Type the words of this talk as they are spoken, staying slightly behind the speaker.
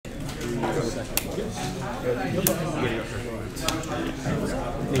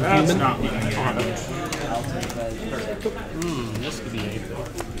That's not what I wanted. This could be anything.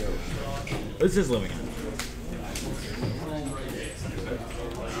 This is living in.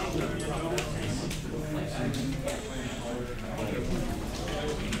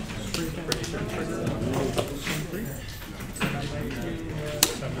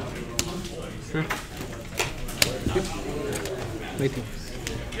 Sure. Yep. 19.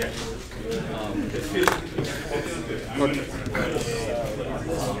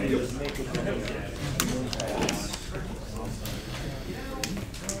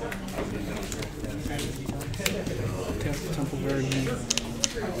 Temple Guardian.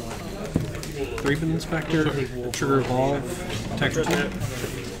 3-bin Inspector, Trigger Evolve, Attack for 2.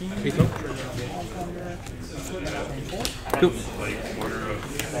 Cool.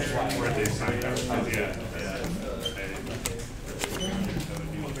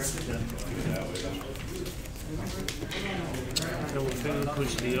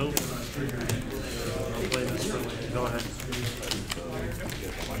 Push the oak. I'll play this for go ahead.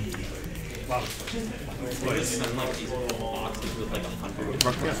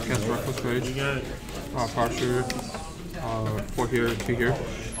 Cast Reckless Rage. You got it. Partial. 4 here, 2 here.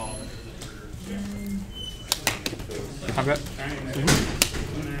 Combat.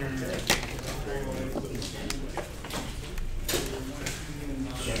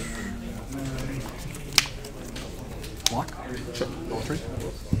 Block. Sure. Roll 3.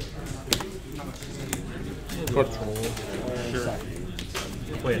 Control. Sure.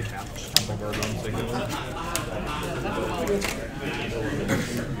 Play a couch.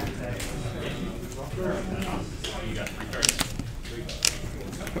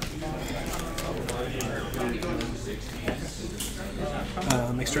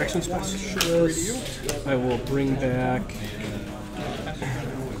 Extraction Specialist. I will bring back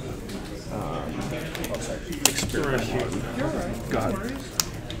Experiment. God.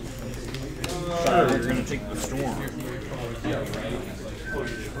 Sure, you're gonna take the storm.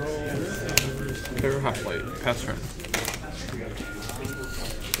 Clear half-light. Pass turn.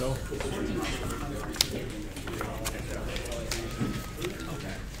 Go.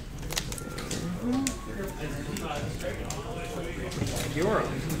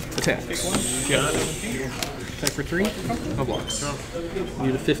 Attacks. Yeah. Attack for 3. No blocks.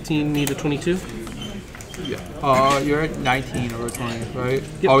 Need a 15, need a 22. Yeah. You're at 19 over 20, right?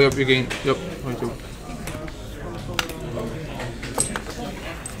 Yep. Oh, yep, you gain. Yep, 22.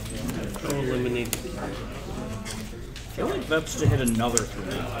 Eliminate. I feel like that's to hit another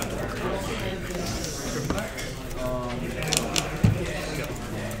 3.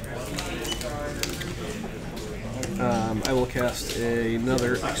 I will cast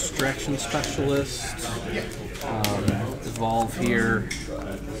another Extraction Specialist, evolve here,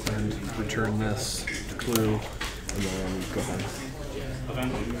 and return this to Clue, and then go home.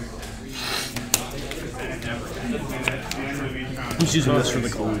 Who's using this for the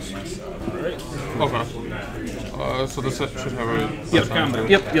clues? Okay. So this should have a... Yep, combo.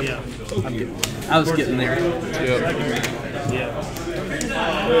 yep. I was getting there. Yep. Yeah.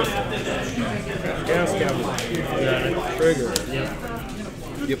 Gas cabinet. Trigger. Yeah.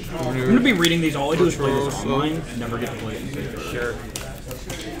 Yep. I'm gonna be reading these. All I do is play this online. Never get to play it in paper. Sure.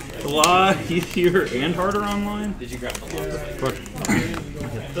 A lot easier and harder online. Did you grab the locker? But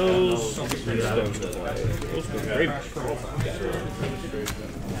Those. Those were great.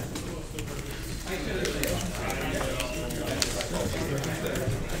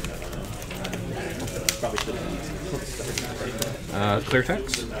 Clear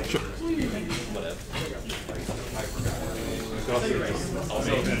text? sure.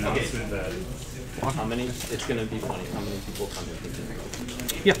 How many? It's gonna be funny. How many people come in thinking?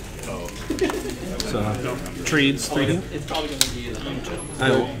 Yeah. So, trades 3D. It's probably gonna be in the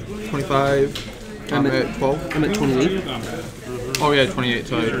Oh, 25. I'm at 12. I'm at 28. Oh yeah, 28.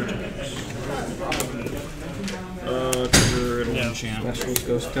 Sorry. Trigger, it'll enchant. Special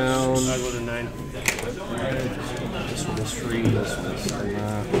goes down. I go to 9. This one is free. This one is not.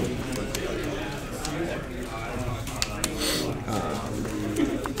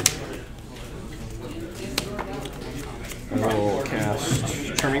 I will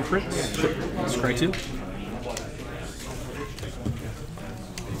cast Charming Prince. Scry 2.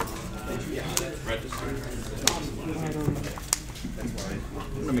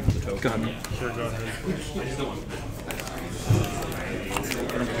 I'm gonna make the token. Go ahead. Sure, go ahead.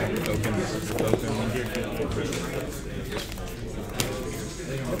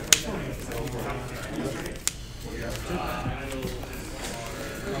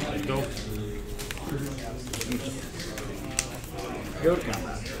 Go to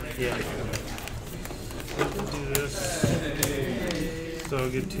combat. Yeah. Do this. So I'll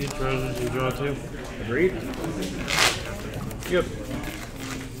get 2 treasures and draw 2. Agreed? Yep.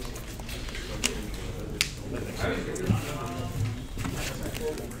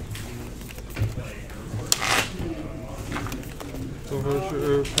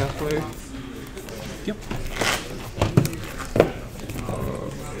 Overture pathway. Yep.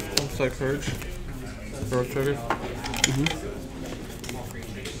 Side purge. Throw trigger.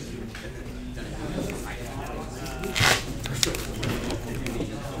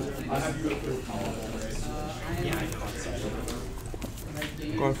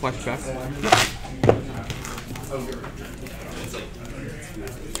 Go on flashback.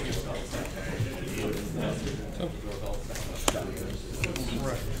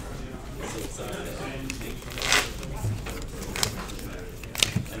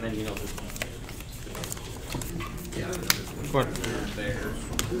 And then, you know, What?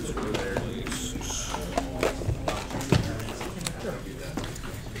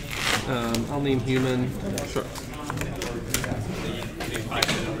 I'll name human. Sure.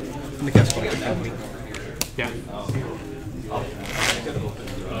 In the castle. Yeah.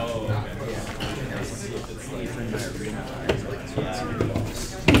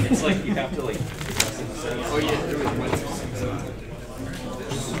 it's like you have to like. Oh yeah.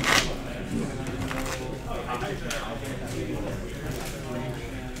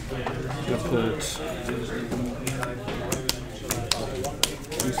 Gonna put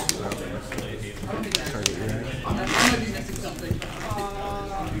target here.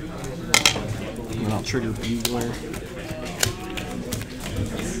 And then I'll trigger Bugler.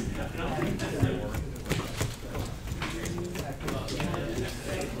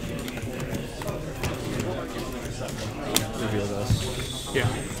 Reveal this. Yeah.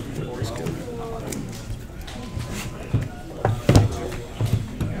 That's good.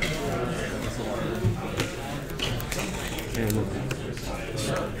 And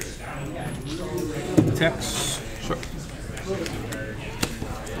attacks. Sure.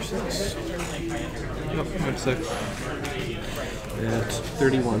 6. Yep, I'm 6. At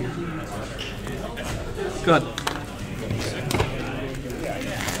 31. Good.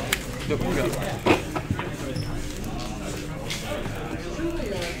 Yep, we got it.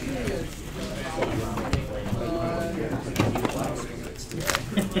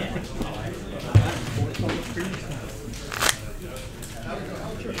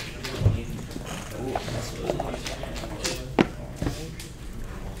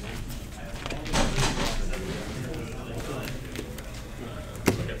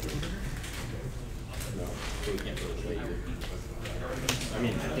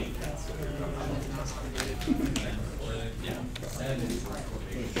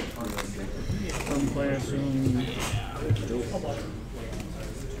 Some players soon.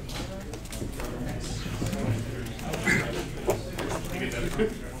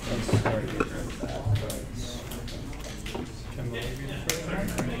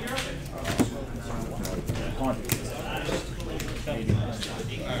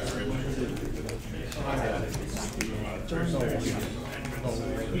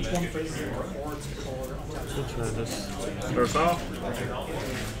 Let's try this. First off,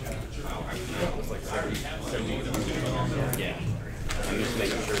 Yeah. I'm just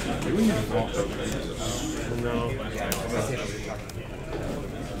making sure that No. yeah.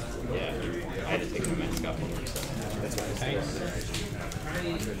 I had to take my mask off.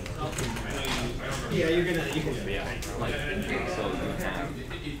 Yeah, you can yeah. Like so you have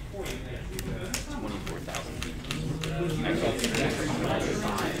 24,000.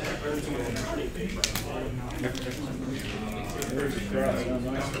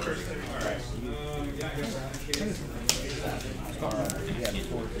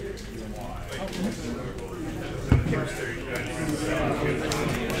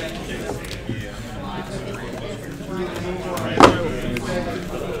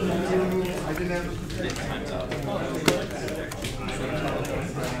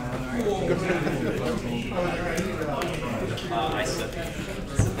 I said,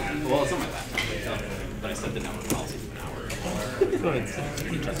 well, it's on my laptop, but I said the number policy for an hour. Good.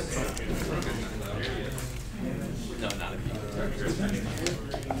 No, not if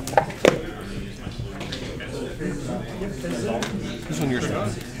This one yours.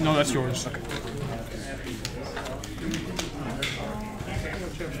 No, that's yours. Okay.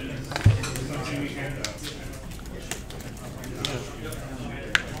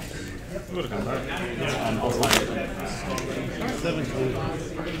 would have come back. 17.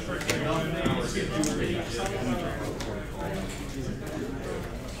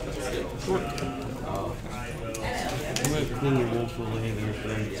 Short. I'm going to clean your multiple later for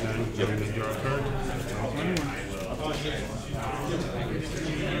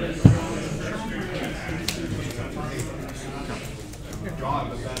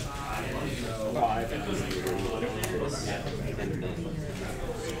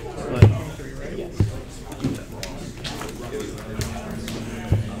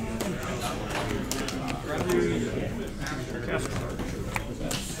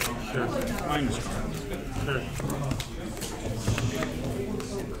Minus card. Sure.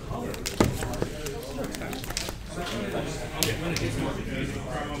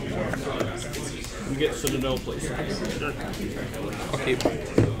 You get Citadel place. Okay.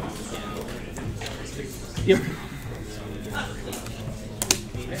 Yep.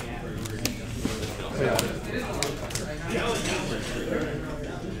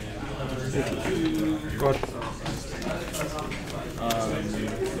 Good.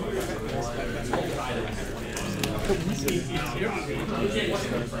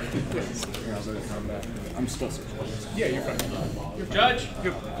 I'm still searching. Yeah, you're fine. Judge.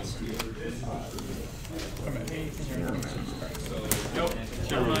 Yep. Yep.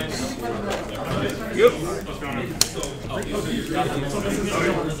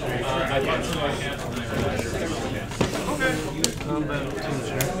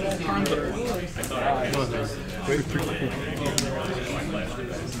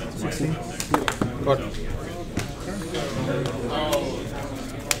 Good.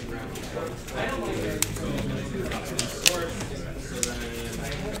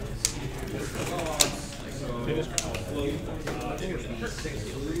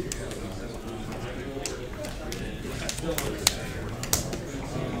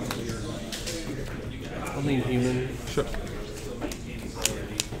 Only human. Sure.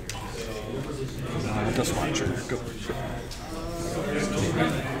 Just watcher. Go. Sure.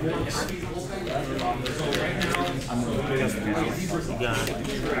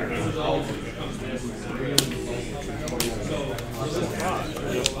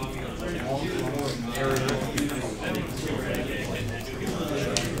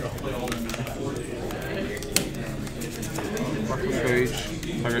 Phage.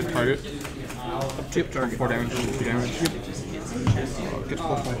 Target. Chip target. 4 damage. 2 damage. Gets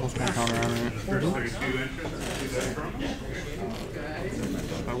 +1/+1 counter on it.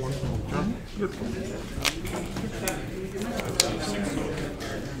 By 1 turn. Good.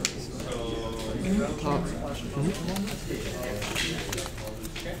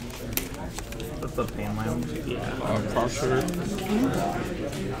 What's the pan lounge? Yeah. Crusher.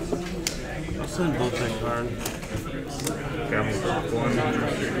 I'll send both that card. Grab one.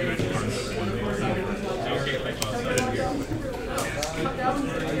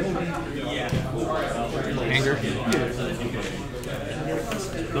 Anger.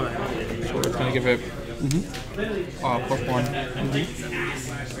 Go ahead. So it's gonna give it +1.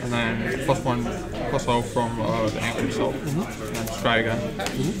 And then +1/+0 from the anchor itself. And then try again.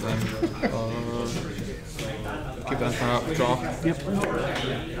 Then keep that out, draw. Yep.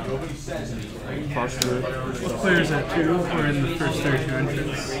 Crusher. What players at 2 were in the first 32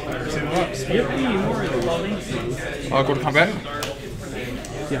 entrants? Go to combat.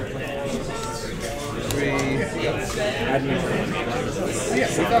 Yeah. 3.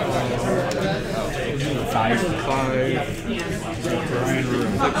 Five. 5.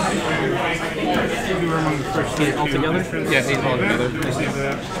 You were among the first 8 altogether? Yeah, 8 altogether.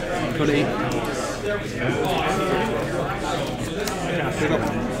 Go to 8. Pick up.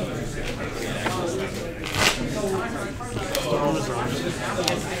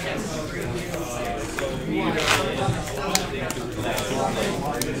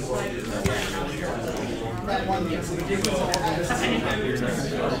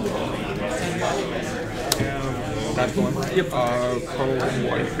 That's one. Yep. Pro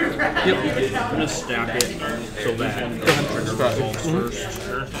white. Yep. I'm gonna stack it so that Start it. first.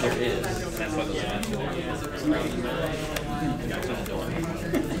 There is. That's why those it is what it is.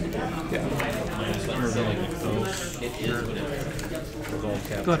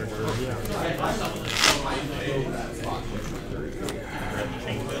 Good.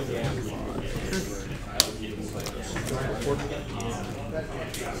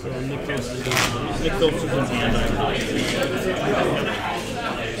 So Nick Phillips is in hand.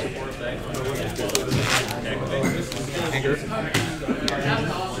 Anger.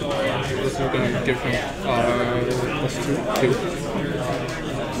 This is going to give him +2.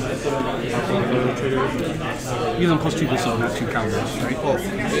 Use them +2/+0, not 2 counters, right? Well,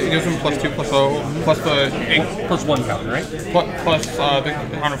 it gives him +2/+0, plus the +1 counter, right? plus the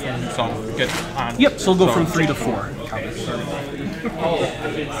counter from himself. Get on. Yep, so we'll go from 3 to 4 counters.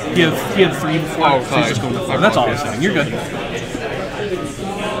 He had 3 before, so he's just going to 4. That's all I'm saying. You're good.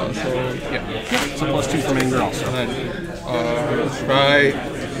 Yeah. So +2 from anger also. And then, strike.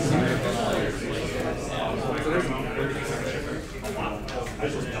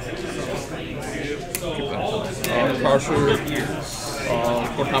 Partial.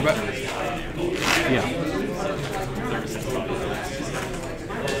 For combat. Yeah.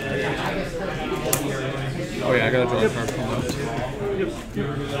 Oh yeah, I gotta draw a card from that.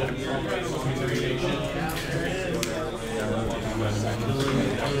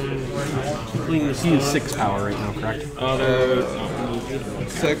 He's 6 power right now, correct?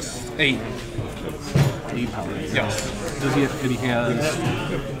 6, 8. 8 power. Yes. Does he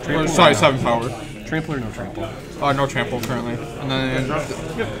has Or, sorry, 7 power. trample or no trample? No trample currently. And then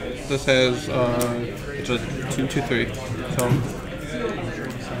this has it's a 2/3. So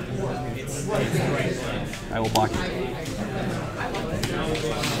I will block it.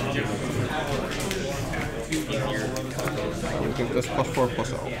 we'll give this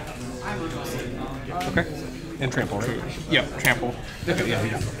 +4/+0. Okay. And trample, right? Yeah, trample. Okay,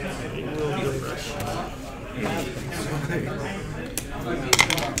 yeah.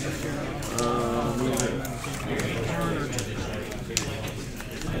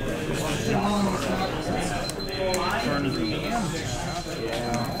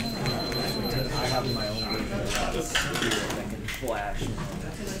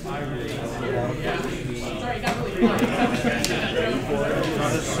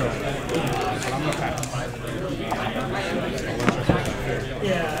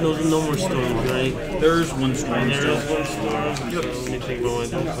 No more storms, right? There's one storm There still. is one storm. Yep. Anything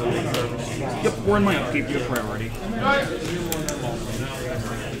going on? Yep, we're in my upkeep. Your priority. I'm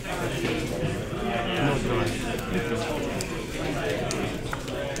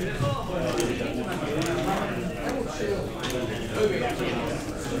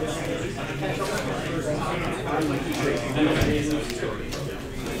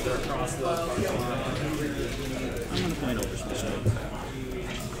gonna play an overspace.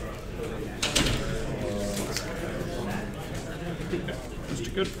 Mr.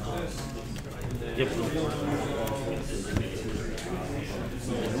 Good. Yep.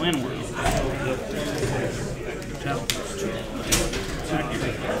 Landworm. Yep. Tap.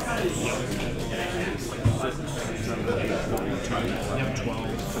 Yep, 12.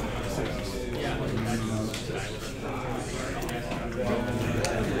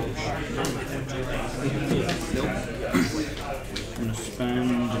 I'm gonna spend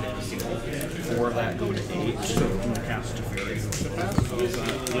 4 of that, go to 8. I'm gonna cast a fairy.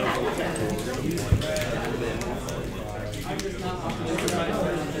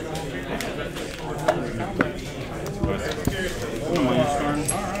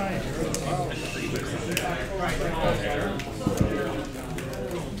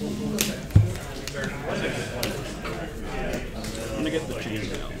 I'm gonna get the chain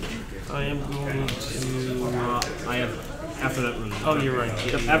down. I am going to. I have after that room. Oh, you're right.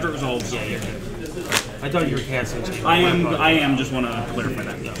 Yep, after it resolves. Yeah, you're good. I thought you were casting. I am. Just want to clarify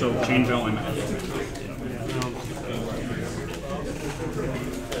that. So chain veil, I'm at.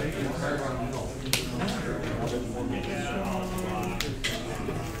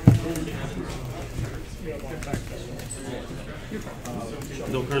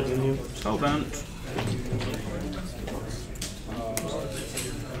 No cards in you. Oh, Bant.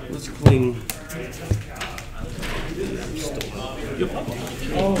 Let's clean. Yep.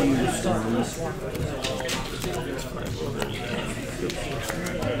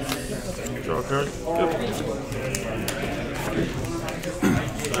 Draw a card.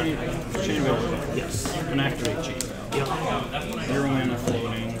 Chain veil. Yes. An activate chain veil. Yep. 0 mana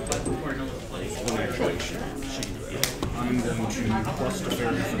floating. I'm going to plus the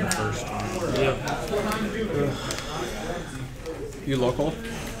fairy for the first time. Yep. You local?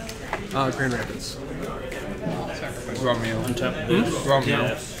 Grand Rapids. Romeo. Untap this. Romeo.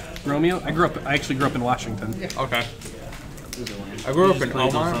 Yes. Romeo? I actually grew up in Washington. Okay. I grew up in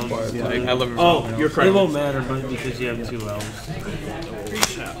Elmont, but like, I live in Oh, Romeo. you're correct. It won't matter, but because you have 2 elves.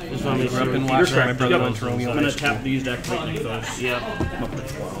 Just want to make Grew up sure. in You're Washington. My correct. brother Yep. went to Romeo. I'm going High to School. tap these to activate those. Yep. I'm up to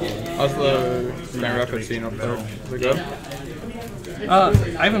 12. How's the Grand Rapids scene up there? Is it good? I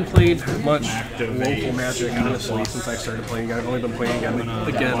haven't played much Activate. local Magic, honestly, since I started playing. I've only been playing again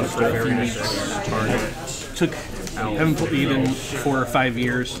for a few weeks. Haven't played in 4 or 5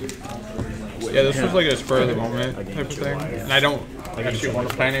 years. Yeah, this was like a spur of the moment type of thing. And I don't actually want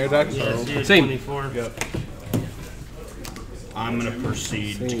to play any of that, so. Same. 24. I'm going to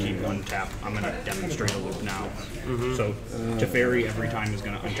proceed to keep one tap. I'm going to demonstrate a loop now. So, Teferi every time is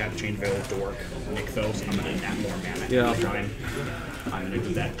going to untap Chain Veil, Dork, Nykthos. I'm going to tap more mana every time. I'm going to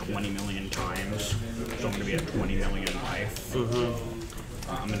do that 20 million times. So I'm going to be at 20 million life.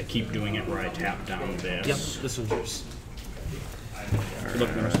 I'm going to keep doing it where I tap down this. Yep, this one's yours. Good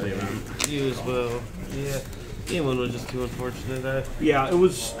luck the rest of the event. You as well. Yeah. Game one was just too unfortunate. Yeah, it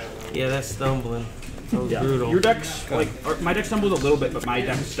was. Yeah, that's stumbling. That was brutal. Your deck's my deck stumbles a little bit, but my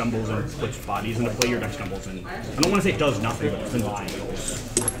deck stumbles and puts bodies into play. Your deck stumbles and I don't want to say it does nothing, but it's in line.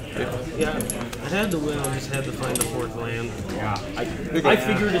 Yeah, I had to win. I just had to find the fourth land. Yeah, I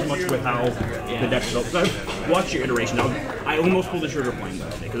figured as much with how the deck built. Because I've watched your iteration. Now, I almost pulled the trigger playing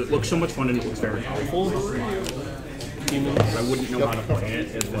that today because it looks so much fun and it looks very powerful. I wouldn't know how to play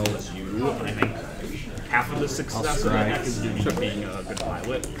it as well as you. And I think half of the success of the deck is due to being a good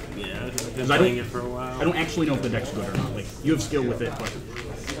pilot. Yeah, I've been playing it for a while. I don't actually know if the deck's good or not. Like, you have skill with it, but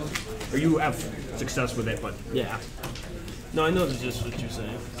or you have success with it, but yeah. No, I know that's just what you're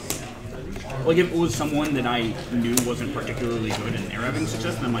saying. Like, if it was someone that I knew wasn't particularly good and they're having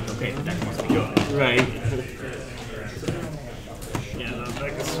success, then I'm like, okay, the deck must be good. Right. Yeah, the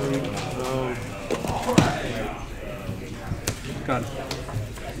deck is sweet. God.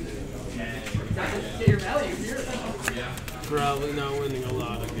 Probably not winning a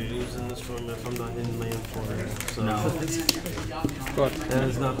lot of games in this format if I'm not in land for it. So No. That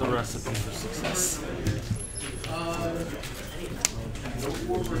is not the recipe for success.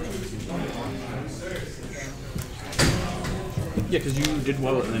 Yeah, because you did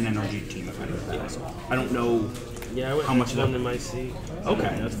well in an NRG team event. Yeah, so I don't know how much of that in my seat.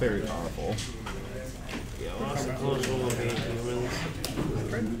 Okay, that's very powerful. Yeah, lost a close one with 8 humans.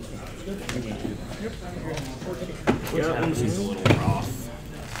 Yeah, that one seems a little rough.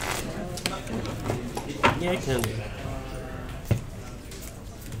 Yeah, it can be.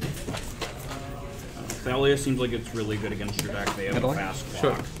 Thalia seems like it's really good against your deck. They have a fast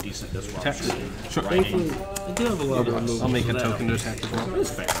clock, decent disruption. Sure. I do have a lot of removals. I'll make a token to attack as well.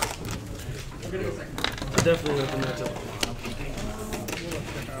 That's fair. I definitely have to match up.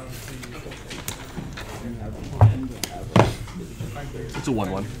 It's a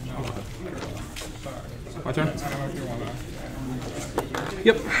 1/1. My turn.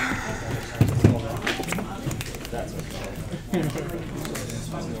 Yep.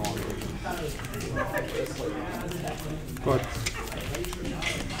 Go ahead.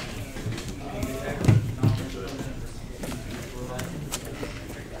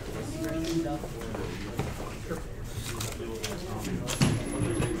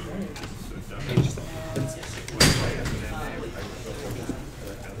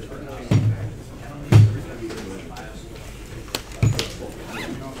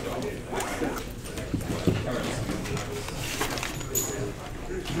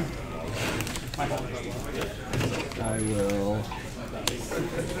 I will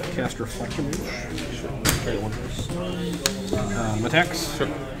cast Reflection. Attacks. Sure.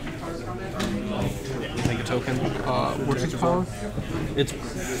 Make a token. What's its power? It's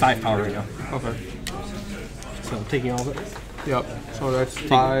 5 power right now. Okay. So I'm taking all of it. Yep. So that's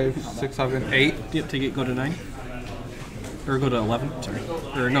 5, 6, 7, 8. Yep, take it, go to 9. Or go to 11, sorry.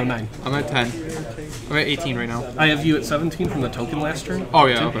 Or no, 9. I'm at 10. I'm at 18 right now. I have you at 17 from the token last turn. Oh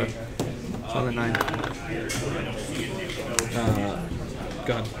yeah, okay. So I'm at 9.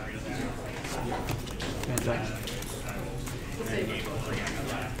 God.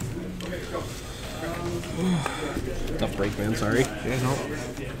 Tough break, man, sorry. Yeah, no.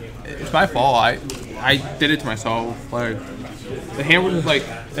 It's my fault. I did it to myself. Like the hand was like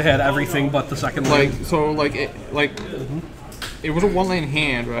It had everything but the second like line. so like it it was a 1-lane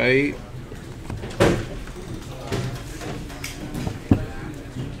hand, right?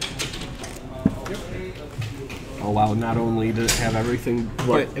 Oh wow, not only did it have everything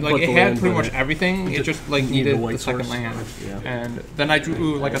But but like it the had land, pretty but much everything. It just like needed needed the white the second source. land. Yeah. And then I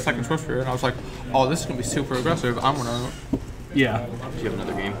drew like a second Sorcerer, and I was like, oh, this is gonna be super aggressive. I'm gonna. Yeah. Do you have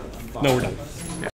another game? No, we're done.